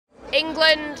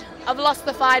England have lost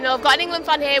the final. I've got an England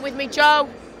fan here with me. Joe,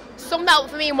 sum that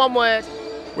up for me in one word.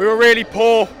 We were really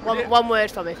poor. One word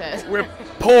for me first. We're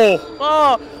poor.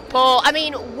 Poor. I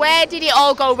mean, where did it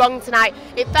all go wrong tonight?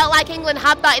 It felt like England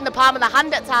had that in the palm of the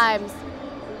hand at times.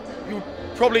 You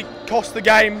probably cost the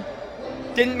game.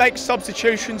 Didn't make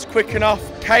substitutions quick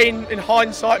enough. Kane, in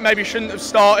hindsight, maybe shouldn't have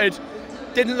started.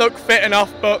 Didn't look fit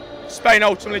enough, but Spain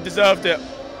ultimately deserved it.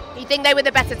 You think they were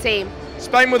the better team?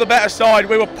 Spain were the better side.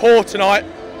 We were poor tonight.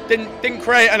 Didn't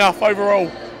create enough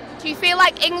overall. Do you feel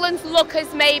like England's luck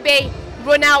has maybe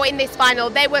run out in this final?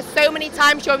 There were so many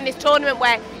times during this tournament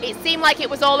where it seemed like it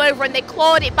was all over and they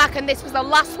clawed it back, and this was the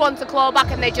last one to claw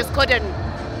back and they just couldn't.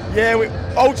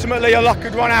 Yeah, ultimately our luck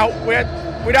had run out.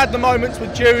 We'd had the moments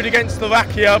with Jude against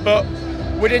Slovakia, but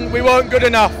we weren't good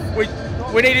enough. We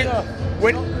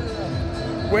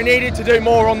needed to do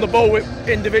more on the ball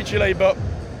individually, but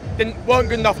weren't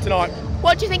good enough tonight.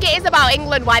 What do you think it is about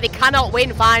England why they cannot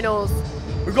win finals?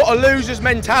 We've got a loser's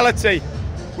mentality.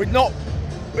 We've not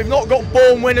got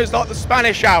born winners like the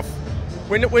Spanish have.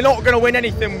 We're not going to win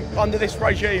anything under this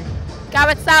regime.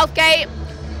 Gareth Southgate,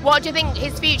 what do you think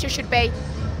his future should be?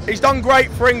 He's done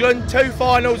great for England, 2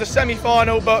 finals, a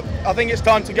semi-final, but I think it's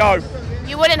time to go.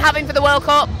 You wouldn't have him for the World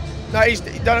Cup? No, he's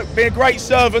been a great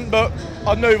servant, but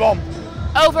I'd move on.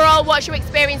 Overall, what's your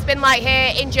experience been like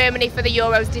here in Germany for the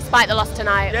Euros, despite the loss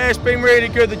tonight? Yeah, it's been really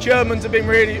good. The Germans have been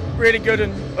really good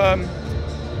and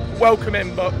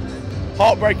welcoming, but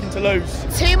heartbreaking to lose.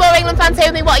 2 more England fans here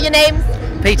with me. What are your names?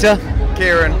 Peter.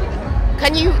 Kieran.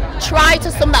 Can you try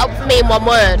to sum that up for me in one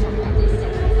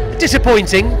word?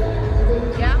 Disappointing.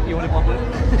 Yeah? You wanted one word?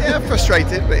 Yeah,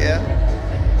 frustrated, but yeah.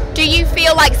 Do you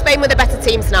feel like Spain were the better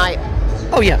team tonight?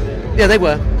 Oh yeah, they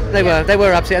were. They were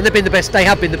absolutely, and they've been the best. They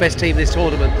have been the best team this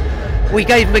tournament. We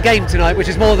gave them a game tonight, which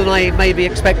is more than I maybe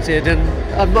expected, and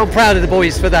I'm proud of the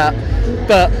boys for that.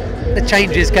 But the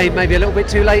changes came maybe a little bit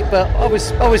too late. But I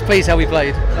was pleased how we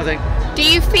played, I think. Do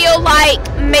you feel like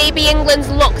maybe England's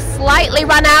luck slightly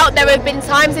ran out? There have been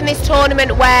times in this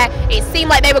tournament where it seemed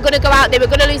like they were going to go out, they were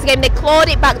going to lose the game, they clawed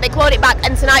it back,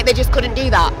 and tonight they just couldn't do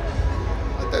that.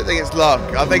 I don't think it's luck.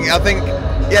 I think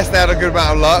yes, they had a good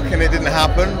amount of luck and it didn't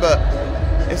happen, but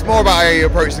it's more about how you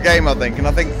approach the game, I think. And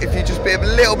I think if you just be a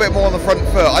little bit more on the front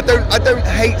foot, I don't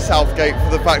hate Southgate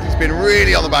for the fact he's been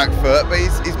really on the back foot, but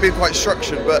he's been quite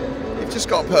structured. But you've just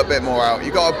got to put a bit more out.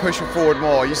 You've got to push it forward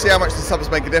more. You see how much the subs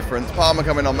make a difference. Palmer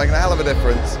coming on, making a hell of a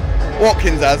difference.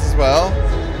 Watkins has as well.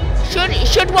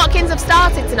 Should Watkins have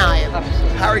started tonight?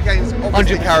 Harry Kane's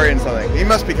obviously carrying something. He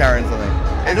must be carrying something.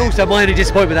 And also, my only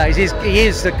disappointment with that is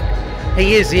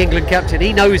he is the England captain.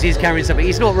 He knows he's carrying something.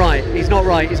 He's not right. He's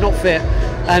not fit.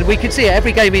 And we can see it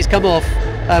every game he's come off.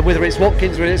 Whether it's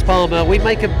Watkins, whether it's Palmer, we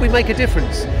make a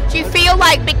difference. Do you feel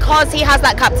like because he has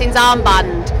that captain's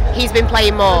armband, he's been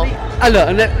playing more? Look,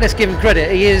 and let's give him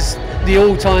credit. He is the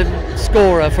all-time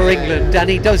scorer for England, and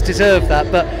he does deserve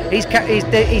that. But he's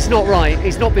not right.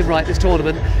 He's not been right this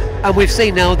tournament, and we've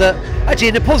seen now that actually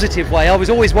in a positive way. I was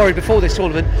always worried before this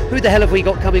tournament, who the hell have we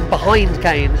got coming behind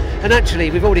Kane? And actually,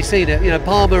 we've already seen it. You know,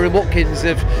 Palmer and Watkins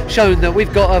have shown that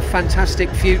we've got a fantastic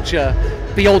future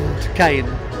beyond Kane.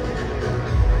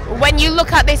 When you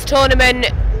look at this tournament,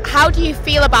 how do you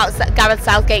feel about Gareth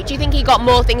Southgate? Do you think he got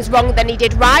more things wrong than he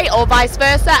did right, or vice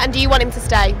versa? And do you want him to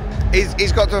stay?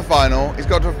 He's got to a final. He's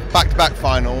got to back-to-back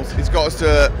finals. He's got us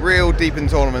to real deep in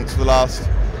tournaments for the last.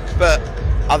 But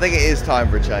I think it is time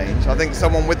for a change. I think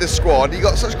someone with the squad. You've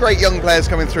got such great young players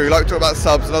coming through. Like talk about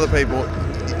subs and other people.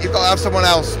 You've got to have someone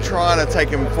else trying to take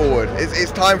him forward.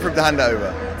 It's time for him to hand it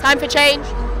over. Time for change.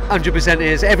 100%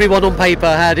 is. Everyone on paper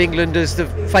had England as the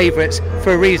favourites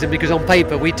for a reason, because on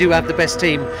paper we do have the best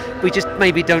team. We just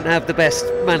maybe don't have the best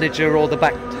manager or the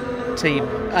back team.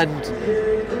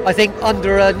 And I think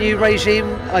under a new regime,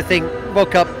 I think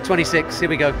World Cup 26, here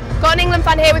we go. Got an England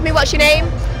fan here with me, what's your name?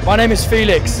 My name is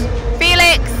Felix.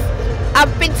 Felix,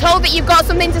 I've been told that you've got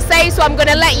something to say, so I'm going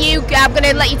to let you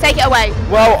take it away.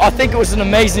 Well, I think it was an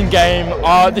amazing game.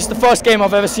 This is the first game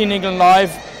I've ever seen England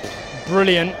live.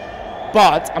 Brilliant.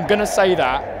 But I'm going to say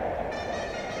that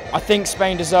I think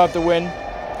Spain deserved the win.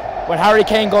 When Harry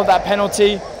Kane got that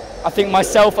penalty, I think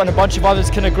myself and a bunch of others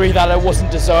can agree that it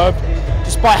wasn't deserved.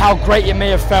 Despite how great it may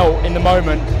have felt in the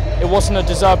moment, it wasn't a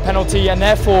deserved penalty, and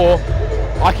therefore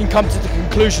I can come to the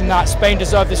conclusion that Spain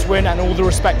deserved this win, and all the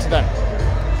respect to them.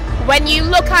 When you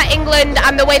look at England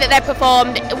and the way that they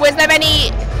performed, was there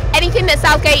anything that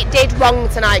Southgate did wrong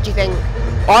tonight, do you think?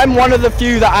 I'm one of the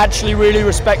few that actually really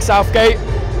respect Southgate.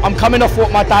 I'm coming off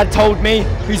what my dad told me,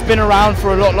 who's been around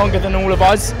for a lot longer than all of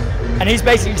us, and he's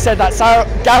basically said that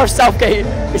Gareth Southgate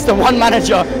is the one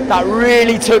manager that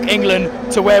really took England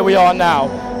to where we are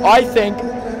now. I think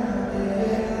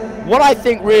What I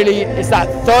think really is that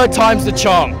third time's the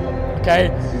charm, okay?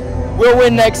 We'll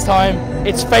win next time,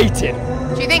 it's fated.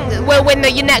 Do you think we'll win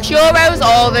the next Euros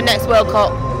or the next World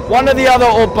Cup? One or the other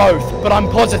or both, but I'm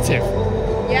positive.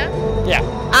 Yeah? Yeah.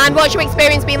 And what's your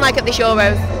experience been like at this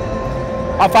Euros?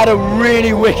 I've had a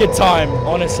really wicked time,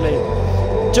 honestly.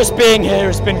 Just being here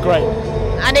has been great.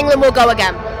 And England will go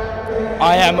again?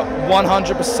 I am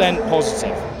 100%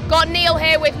 positive. Got Neil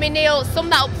here with me. Neil, sum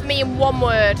that up for me in one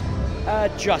word.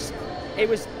 It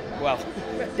was, well,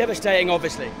 devastating,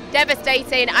 obviously.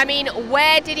 Devastating. I mean,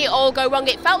 where did it all go wrong?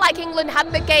 It felt like England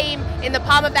had the game in the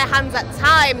palm of their hands at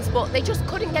times, but they just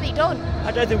couldn't get it done.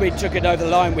 I don't think we took it over the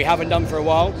line. We haven't done for a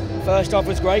while. First half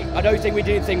was great. I don't think we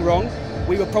did anything wrong.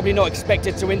 We were probably not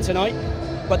expected to win tonight,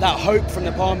 but that hope from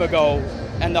the Palmer goal,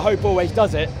 and the hope always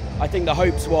does it, I think the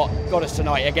hope's what got us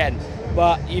tonight again.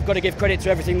 But you've got to give credit to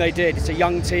everything they did. It's a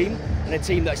young team and a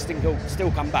team that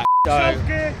still come back. So,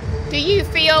 do you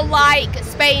feel like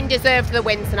Spain deserved the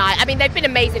win tonight? I mean, they've been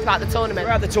amazing throughout the tournament.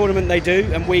 Throughout the tournament they do,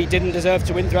 and we didn't deserve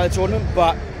to win throughout the tournament,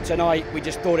 but tonight we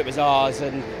just thought it was ours,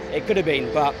 and it could have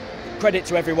been, but credit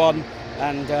to everyone,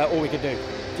 and all we could do.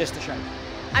 Just a shame.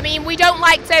 I mean, we don't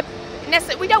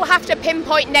have to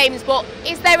pinpoint names, but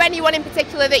is there anyone in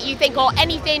particular that you think, or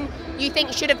anything you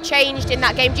think should have changed in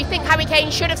that game? Do you think Harry Kane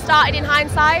should have started in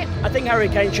hindsight? I think Harry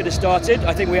Kane should have started.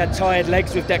 I think we had tired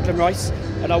legs with Declan Rice,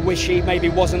 and I wish he maybe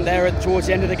wasn't there towards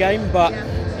the end of the game, but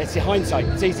it's hindsight.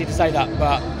 It's easy to say that,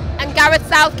 but... And Gareth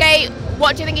Southgate,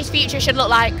 what do you think his future should look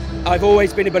like? I've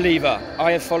always been a believer.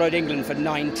 I have followed England for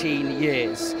 19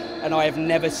 years, and I have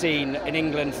never seen an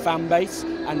England fan base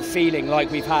and feeling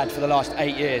like we've had for the last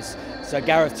 8 years. So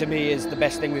Gareth, to me, is the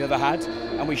best thing we've ever had,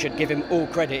 and we should give him all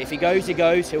credit. If he goes, he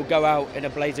goes. He'll go out in a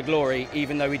blaze of glory,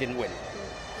 even though he didn't win.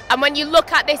 And when you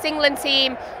look at this England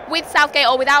team, with Southgate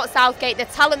or without Southgate, the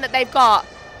talent that they've got,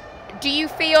 do you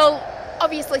feel,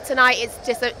 obviously tonight it's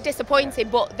disappointing,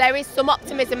 but there is some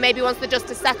optimism maybe once the dust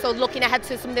has settled, looking ahead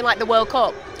to something like the World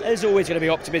Cup? There's always going to be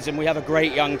optimism. We have a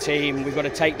great young team. We've got to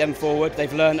take them forward.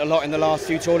 They've learned a lot in the last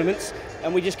 2 tournaments,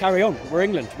 and we just carry on. We're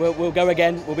England. We'll go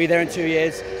again. We'll be there in 2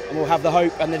 years, and we'll have the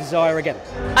hope and the desire again.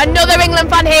 Another England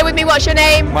fan here with me. What's your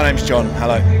name? My name's John.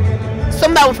 Hello.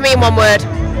 Sum that up for me in one word.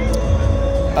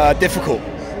 Difficult.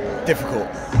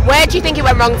 Where do you think it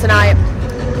went wrong tonight?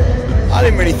 I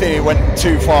didn't really think it went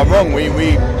too far wrong. We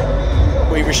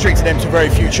restricted them to very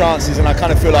few chances, and I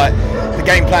kind of feel like the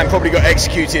game plan probably got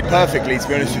executed perfectly, to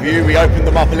be honest with you. We opened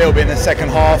them up a little bit in the second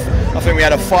half. I think we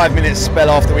had a 5-minute spell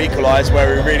after we equalised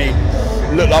where we really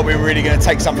looked like we were really going to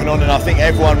take something on, and I think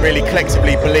everyone really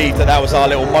collectively believed that that was our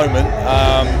little moment.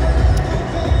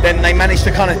 Then they managed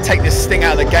to kind of take this sting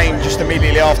out of the game just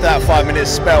immediately after that 5-minute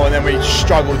spell, and then we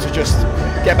struggled to just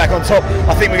get back on top.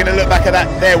 I think we're going to look back at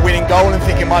their winning goal and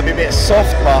think it might be a bit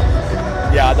soft, but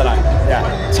yeah, I don't know.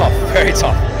 Yeah, tough, very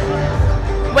tough.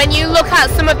 When you look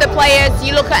at some of the players,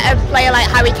 you look at a player like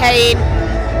Harry Kane,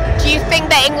 do you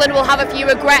think that England will have a few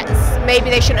regrets?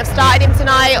 Maybe they shouldn't have started him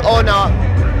tonight or not?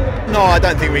 No, I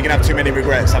don't think we can have too many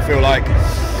regrets. I feel like,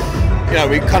 you know,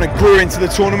 we kind of grew into the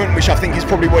tournament, which I think is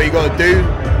probably what you got to do.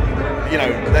 You know,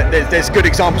 there's good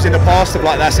examples in the past of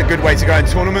like that's a good way to go in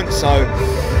tournaments. So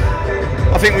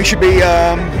I think we should be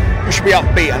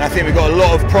upbeat, and I think we've got a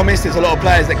lot of promise. There's a lot of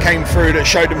players that came through that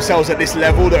showed themselves at this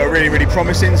level that are really, really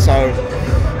promising. So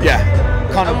yeah,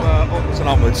 kind of onwards and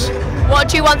onwards. What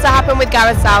do you want to happen with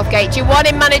Gareth Southgate? Do you want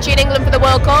him managing England for the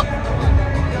World Cup?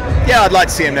 Yeah, I'd like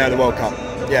to see him there at the World Cup.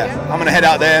 Yeah, I'm going to head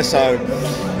out there, so...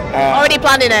 already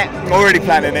planning it? Already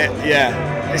planning it, yeah.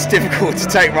 It's difficult to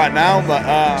take right now,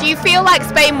 but... Do you feel like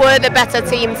Spain were the better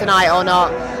team tonight or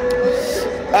not?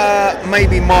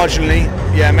 Maybe marginally.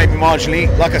 Yeah, maybe marginally.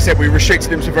 Like I said, we restricted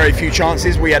them to very few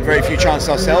chances. We had very few chances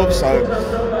ourselves, so...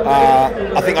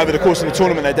 I think over the course of the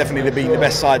tournament, they're definitely been the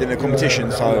best side in the competition,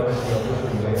 so...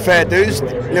 Fair dues, a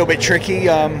little bit tricky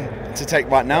to take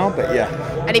right now, but yeah.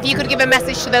 And if you could give a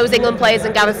message to those England players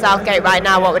and Gareth Southgate right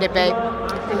now, what would it be?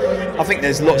 I think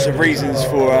there's lots of reasons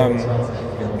for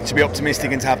to be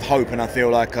optimistic and to have hope, and I feel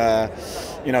like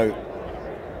you know,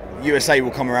 USA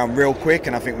will come around real quick,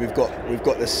 and I think we've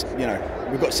got this, you know,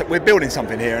 we're building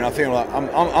something here, and I feel like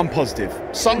I'm positive.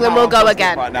 England will go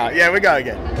again. Right now, yeah, we go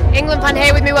again. England fan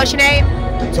here with me. What's your name?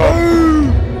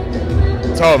 Tom.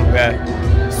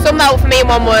 Yeah. Sum that up for me in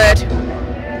one word.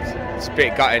 It's a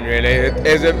bit gutting, really. It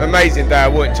was an amazing day. I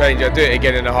wouldn't change it. I'd do it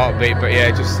again in a heartbeat. But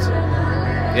yeah,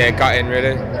 gutting,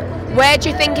 really. Where do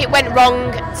you think it went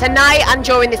wrong tonight and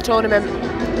during this tournament?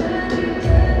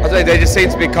 I don't know. They just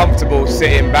seem to be comfortable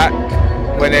sitting back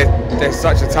when there's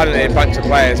such a talented bunch of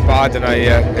players. But I don't know.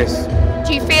 Yeah,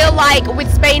 Do you feel like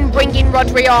with Spain bringing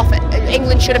Rodri off,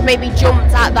 England should have maybe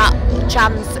jumped at that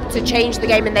chance to change the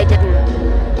game and they didn't?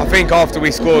 I think after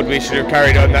we scored, we should have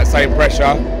carried on that same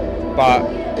pressure, but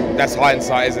that's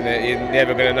hindsight, isn't it? You're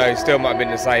never going to know. Still might have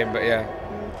been the same, but yeah.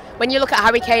 When you look at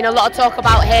Harry Kane, a lot of talk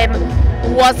about him.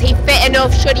 Was he fit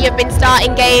enough? Should he have been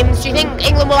starting games? Do you think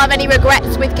England will have any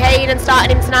regrets with Kane and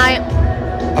starting him tonight?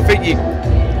 I think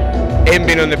him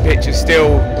being on the pitch is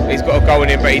still, he's got a goal in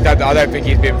him, but I don't think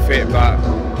he's been fit. But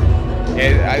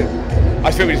yeah,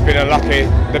 I think we've just been unlucky.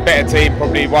 The better team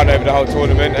probably won over the whole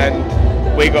tournament,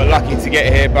 and we got lucky to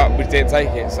get here, but we didn't take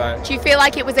it. So. Do you feel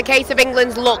like it was a case of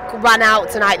England's luck ran out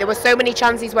tonight? There were so many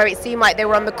chances where it seemed like they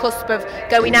were on the cusp of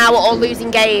going out or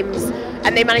losing games,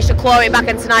 and they managed to claw it back,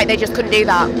 and tonight they just couldn't do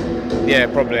that? Yeah,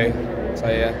 probably. So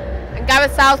yeah. And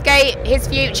Gareth Southgate, his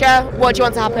future, what do you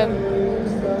want to happen?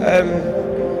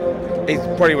 He's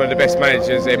probably one of the best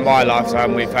managers in my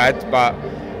lifetime we've had, but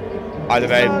I don't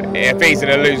know, if he's in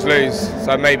a lose-lose,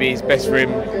 so maybe it's best for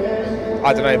him.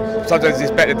 I don't know, sometimes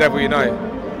it's bet the devil, you know.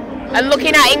 And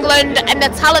looking at England and the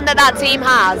talent that team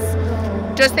has,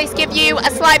 does this give you a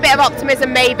slight bit of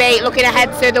optimism maybe looking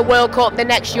ahead to the World Cup, the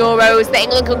next Euros, that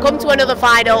England can come to another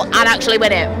final and actually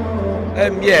win it?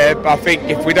 Yeah, but I think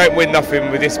if we don't win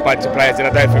nothing with this bunch of players, then I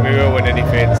don't think we will win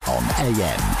anything. On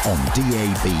AM, on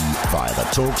DAB, via the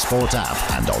talkSPORT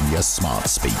app and on your smart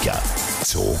speaker.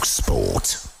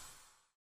 talkSPORT.